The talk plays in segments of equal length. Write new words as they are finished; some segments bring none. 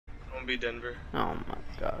gonna be Denver. Oh my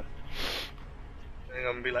god. And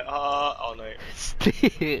I'm gonna be like, all night.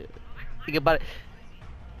 Think about it.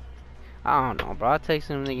 I don't know, bro. I text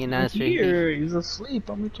him nigga in that shit. He's asleep.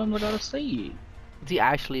 How many times I gotta say it? Is he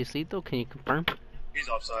actually asleep though? Can you confirm? He's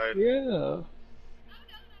offside. Yeah.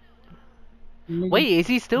 Wait, is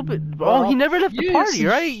he still? Oh, he never left the party,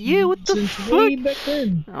 right? Yeah, what the fuck? Back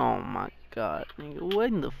then. Oh my god, nigga, what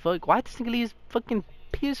in the fuck? Why does nigga leave his fucking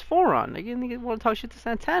PS4 on? Nigga want to talk shit to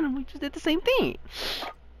Santana? We just did the same thing.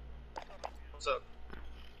 What's up,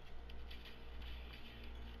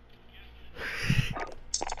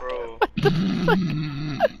 bro? What the fuck?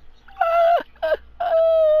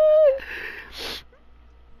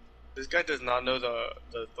 This guy does not know the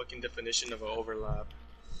fucking definition of an overlap.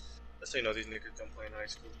 That's how you know these niggas don't play in high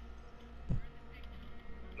school.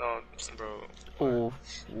 No, bro. Oh,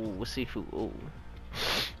 seafood. Oh.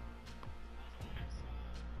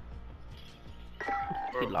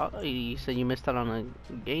 You said you missed out on a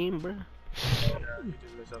game, bro. Yeah, you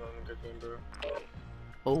did miss out on a good game, bro.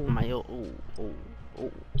 Oh my, oh.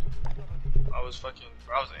 I was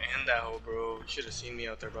in that hole, bro. You should have seen me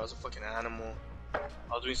out there, bro. I was a fucking animal. I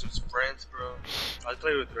was doing some sprints, bro. I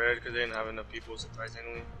played with Red because they didn't have enough people,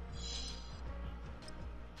 surprisingly.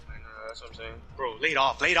 And that's what I'm saying. Bro, laid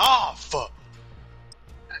off! Bro.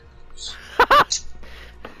 Oh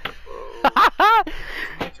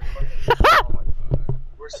my god.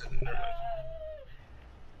 We're sitting there like...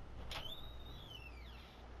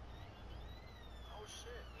 Oh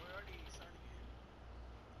shit, we're already starting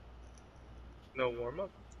it. No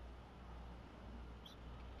warm-up?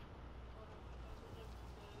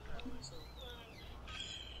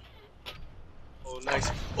 Oh, nice.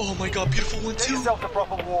 Oh my god, beautiful one too. Get yourself a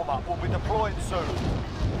proper warm-up. We'll be deploying soon. Oh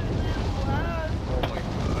my god.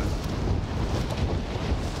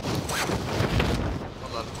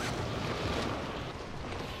 Hold on.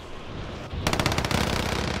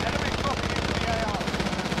 Enemy dropping into the AR.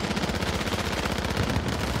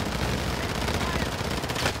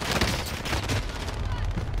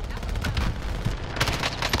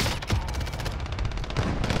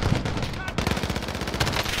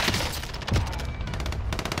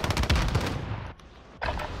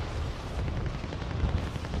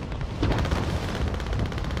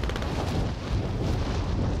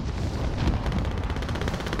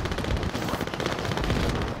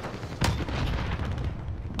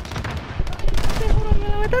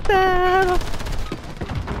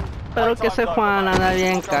 Pero que ese Juan anda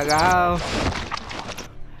bien cagado.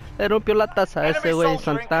 Le rompió la taza a ese güey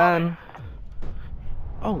Santana.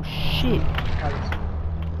 Oh shit.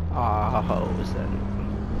 Oh, what was that?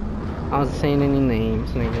 I wasn't saying any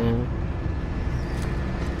names, nigga.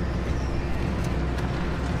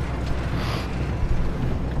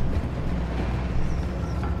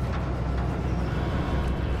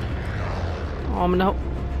 Oh no.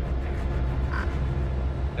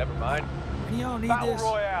 Never mind. You don't need Battle this.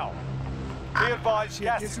 Royale. Be advised,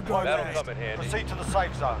 gas is disregard closing. that. That'll come in handy. Proceed to the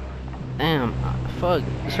safe zone. Damn, fuck,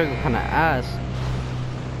 this circle kinda ass.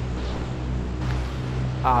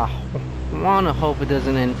 I wanna hope it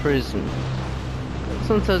doesn't end prison.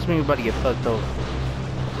 Something tells me you're about to get fucked over.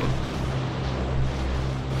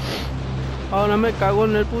 Ahora me cago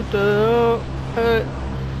en el puteo.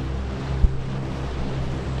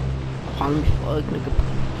 Fuck, nigga.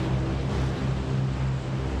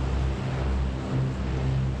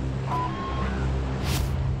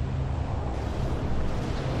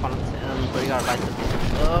 But you gotta light the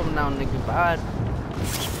up now, nigga, bad.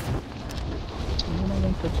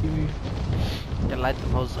 You gotta light the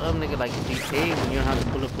most up, nigga, like GTA when you don't have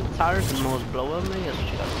the bulletproof tires and most blow up, nigga. That's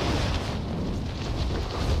what you gotta do.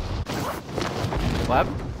 What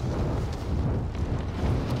happened?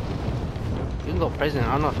 You can go prison.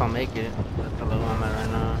 I don't know if I'll make it. That's the level I'm at right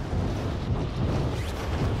now.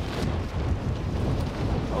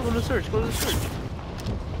 Oh, go to the search. Go to the search.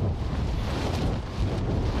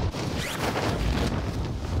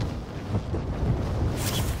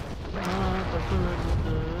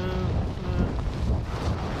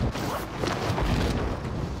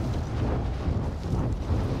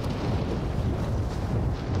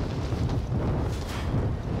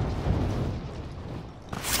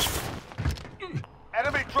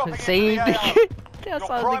 Enemy dropping Same into the AR. That's Your how I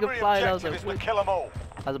think primary of flying. I was objective like, is to kill them all.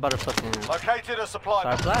 I was about to fucking. Located a supply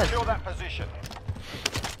Sorry, box. blast. Kill that position.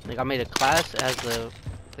 Like I made a class as the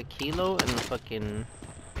kilo and the fucking.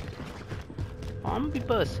 Oh, I'm gonna be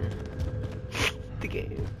busting. The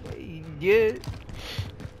game, yeah.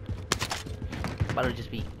 About to just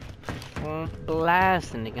be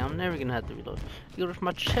blasting, nigga. I'm never gonna have to reload. You go to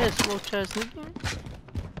my chest, low chest, nigga.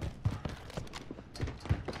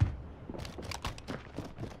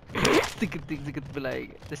 Nigga be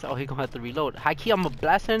like, this, oh, he gonna have to reload. High key, I'm gonna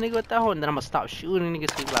blast that nigga with that hole, and then I'm gonna stop shooting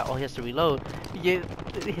niggas. So he be like, oh, he has to reload. You get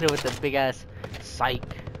hit him with the big ass psych.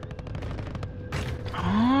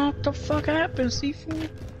 What the fuck happened,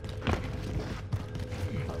 Seafood?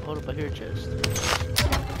 Hold up, I hear a chest.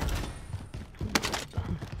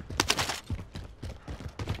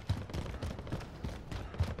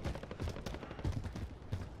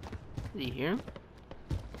 Did you hear him?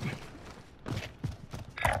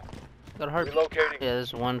 Got a heartbeat. Relocating. Yeah,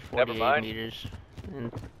 there's 148 meters.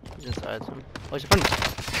 And he's inside some. Oh, he's in front of me.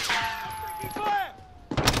 He's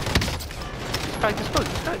cracked, he's cracked,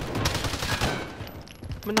 he's cracked.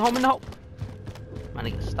 I'm in the hole, I'm in the hole. My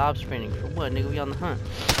nigga, stop sprinting. For what, nigga? We on the hunt.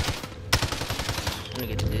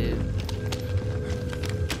 Nigga, dude.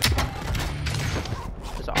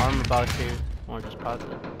 There's an armor box here. I wanna just pop it.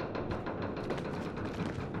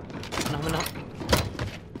 No, I'm in the hole.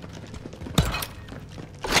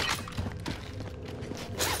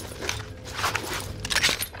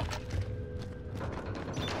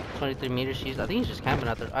 23 meters. I think he's just camping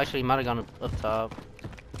out there. Actually, he might have gone up top.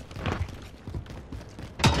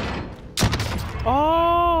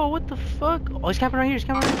 Oh, what the fuck? Oh, he's camping right here. He's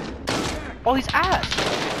camping right here. Oh, he's ass.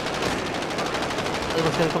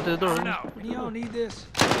 Everyone's gonna come to the door. You don't need this.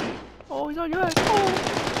 Oh, he's on your ass.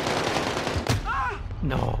 Oh.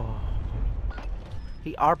 No.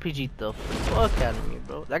 He RPG'd the fuck out of me,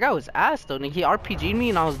 bro. That guy was ass though. He RPG'd me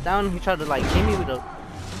and I was down. He tried to like hit me with a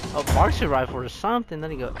marksman rifle or something.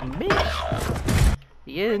 Then he go, miss.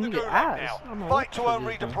 Yeah, nigga ass. I don't know Fight what to the earn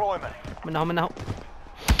fuck is this, redeployment. man. I'm in the hole.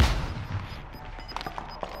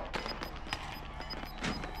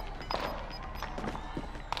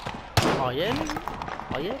 Oh yeah, nigga.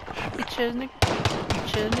 Oh yeah. Bitch ass nigga.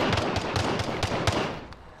 Bitch ass nigga.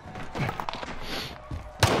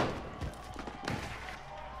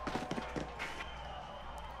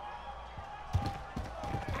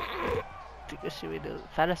 Let's see what we do.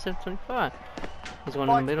 Fattest 725. He's one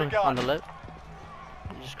in the middle, on the left.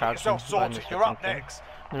 He's just crouching. Yourself sorted. You're up next.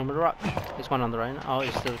 Middle of the rock. He's one on the right now. Oh,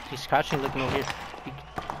 he's crouching, looking over here.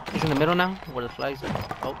 He's in the middle now, where the flag's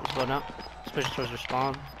at. Oh, he's going out. He's pushing towards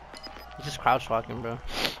respawn. He's just crouch walking, bro.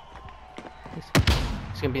 He's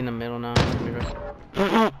gonna be in the middle now. This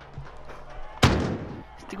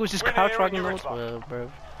nigga was just crouch walking those well,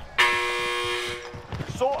 bro.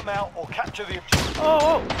 Sort them out or capture the objective.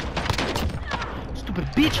 Oh! Stupid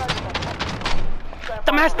bitch!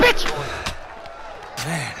 Dumbass bitch!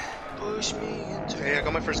 Man. Push me into. Hey, I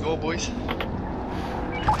got my first goal, boys. I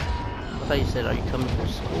thought you said, are you coming from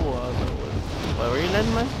school? I was like, what? Where were you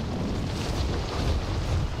landing, man?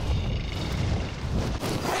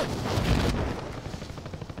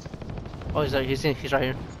 Oh, he's right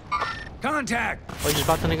here. Contact! Oh, he just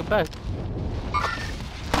bought the nigga back.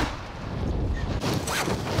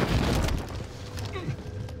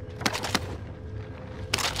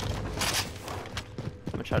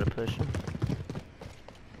 I'm gonna try to push him.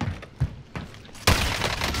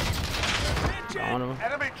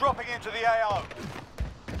 Enemy dropping into the AO.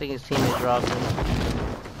 I think his teammate dropped him.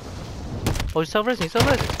 Oh, he's still resing, he's still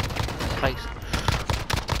resing. Spikes.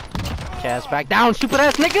 Cast back down, stupid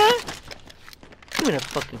ass nigga! Give me that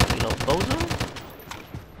fucking kilo, bozo.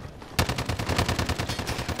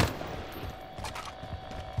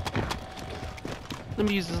 Let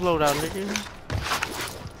me use this loadout, nigga.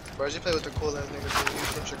 Bro, you play with the cool ass nigga too.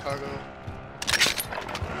 He's from Chicago.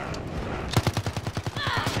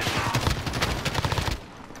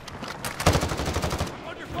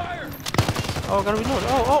 Under fire! Oh, I gotta reload.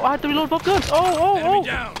 Oh, I had to reload both guns. Enemy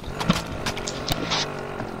down!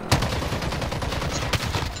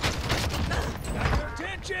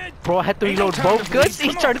 Attention! Bro, I had to reload both guns.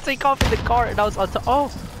 He tried to take off in the car, and I was on top.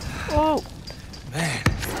 Oh. Man.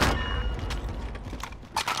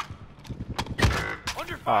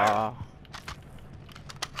 Under fire!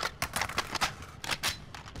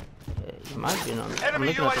 Yeah, he might be on. I'm Enemy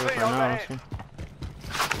looking at the UAV roof right now. overhead. Honestly.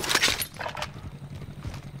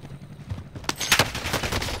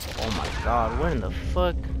 Oh my god, where in the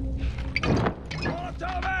fuck?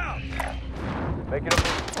 Molotov out! Make it a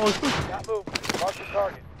move. Oh, it's moving. That move. Mark your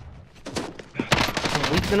target.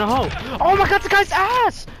 I'm weak in a hole. Oh my god, this guy's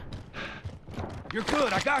ass! You're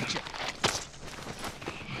good, I got you.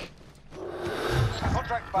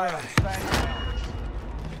 Contract failed. Stand down.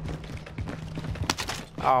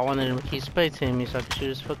 Oh, I wanted him to keep spectating me so I could shoot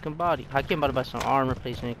his fucking body. I came about to buy some arm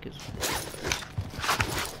replacement because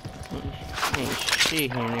ain't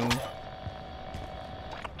shit here anymore.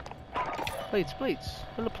 Plates,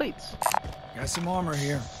 full of plates. Got some armor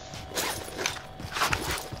here.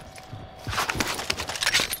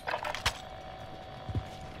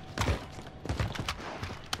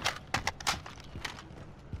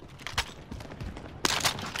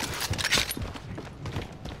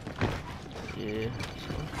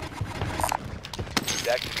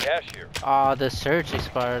 Cash here. Ah, the search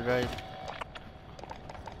expired, right?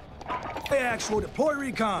 Hey, actual deploy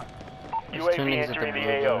recon. There's UAV two niggas at entering the blue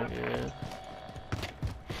AO. door, yeah.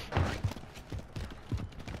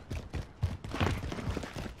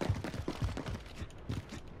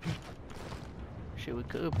 Shit, we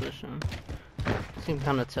could push them. Seems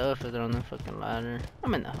kinda tough if they're on the fucking ladder.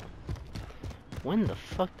 I'm in the hell. When the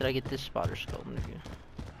fuck did I get this spotter scope, nigga?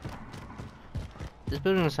 This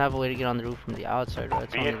building doesn't have a way to get on the roof from the outside, right?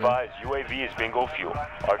 It's Be only advised, UAV is bingo fuel.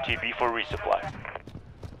 RTB for resupply.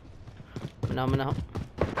 I'm in the hell.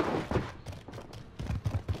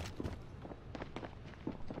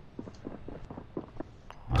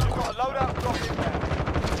 Got a loadout drop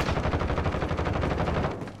inbound.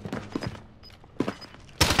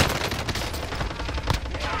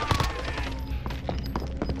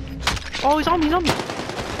 Oh, he's on me, he's on me!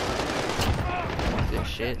 Good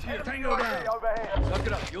shit. Tango down. Overhead. Suck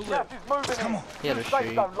it up. You'll live. Gas is moving Come in. on. He had a Safe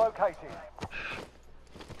streak. zone located.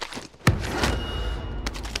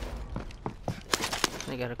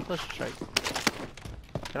 They got a clutch strike.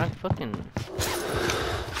 Can I fucking...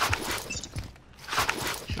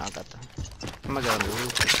 No, I got that. I'm gonna go on the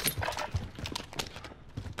roof.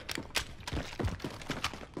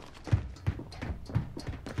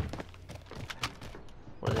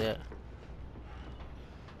 Where they at?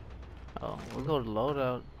 Oh, we'll go to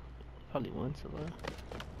loadout. Probably went to load.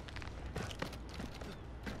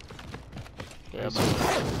 Yeah,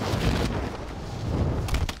 but...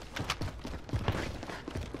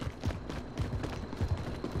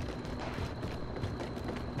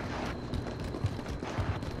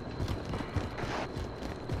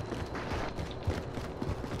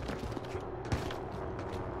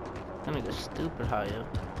 That nigga's stupid high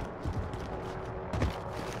up.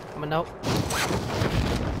 I'm a nope.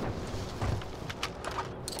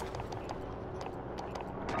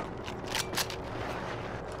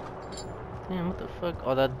 Damn, what the fuck?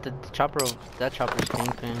 Oh, that chopper's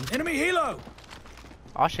kingpin. Enemy helo.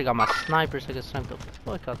 Oh, I should got my sniper so I could snipe the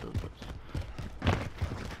fuck out those birds.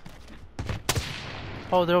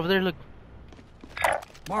 Oh, they're over there, look.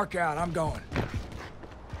 Mark out. I'm going.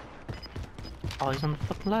 Oh, he's on the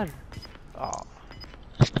fucking ladder. Oh.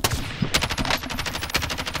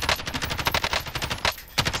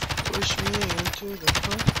 Push me into the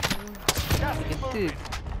fuck. Look at dude.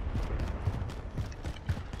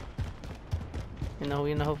 You know,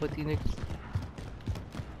 we in the hope with you niggas.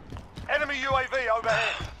 Enemy UAV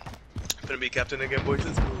overhead. I'm gonna be captain again, boys.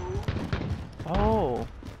 Let's go. Oh.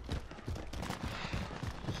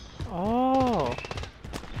 Oh.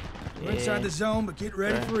 We're inside the zone, but get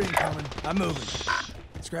ready Okay. for incoming. I'm moving.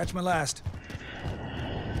 Scratch my last.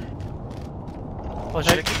 Oh,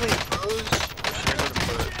 Should I shit. keep playing pros? Or should I go to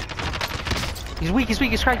foot? He's weak,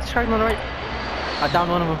 he's cracked on the right. I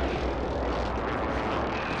downed one of them.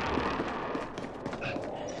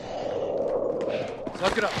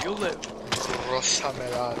 Suck it up. You'll live. Rosa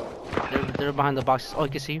melado. They're behind the boxes. Oh, I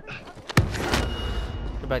can see you.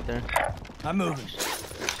 They're back there. I'm moving.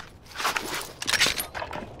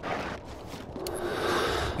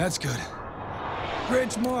 That's good.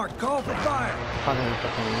 Bridge marked. Call for fire. Fucking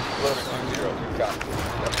fucking. Loading on 0. We've got it.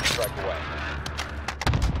 Let's strike away.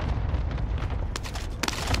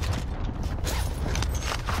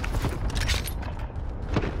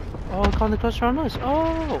 Oh, calling the cluster on us.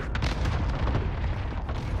 Oh.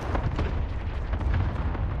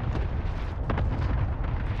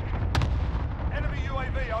 Enemy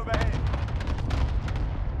UAV overhead.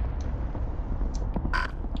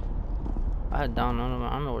 I had down on them. I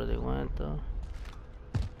don't know where they went though.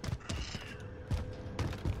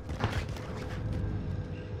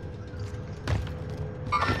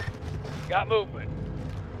 Got movement.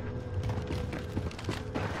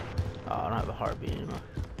 Oh, I don't have a heartbeat anymore.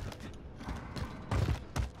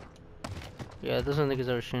 Yeah, those are niggas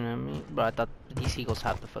that were shooting at me, but I thought these eagles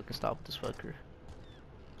have to fucking stop this fucker.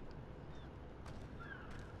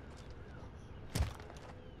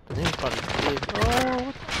 I think it's probably big. Oh,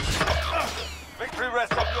 what the Victory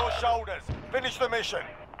rests on your shoulders. Finish the mission.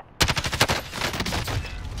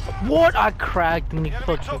 What? I cracked and he The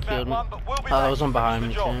enemy fucking took that killed me. one, but we'll be Oh, there back was to one behind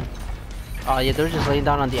me finish the job. too. Oh yeah, they were just laying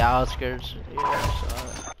down on the outskirts. Yeah, I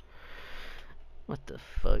saw that. What the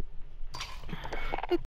fuck?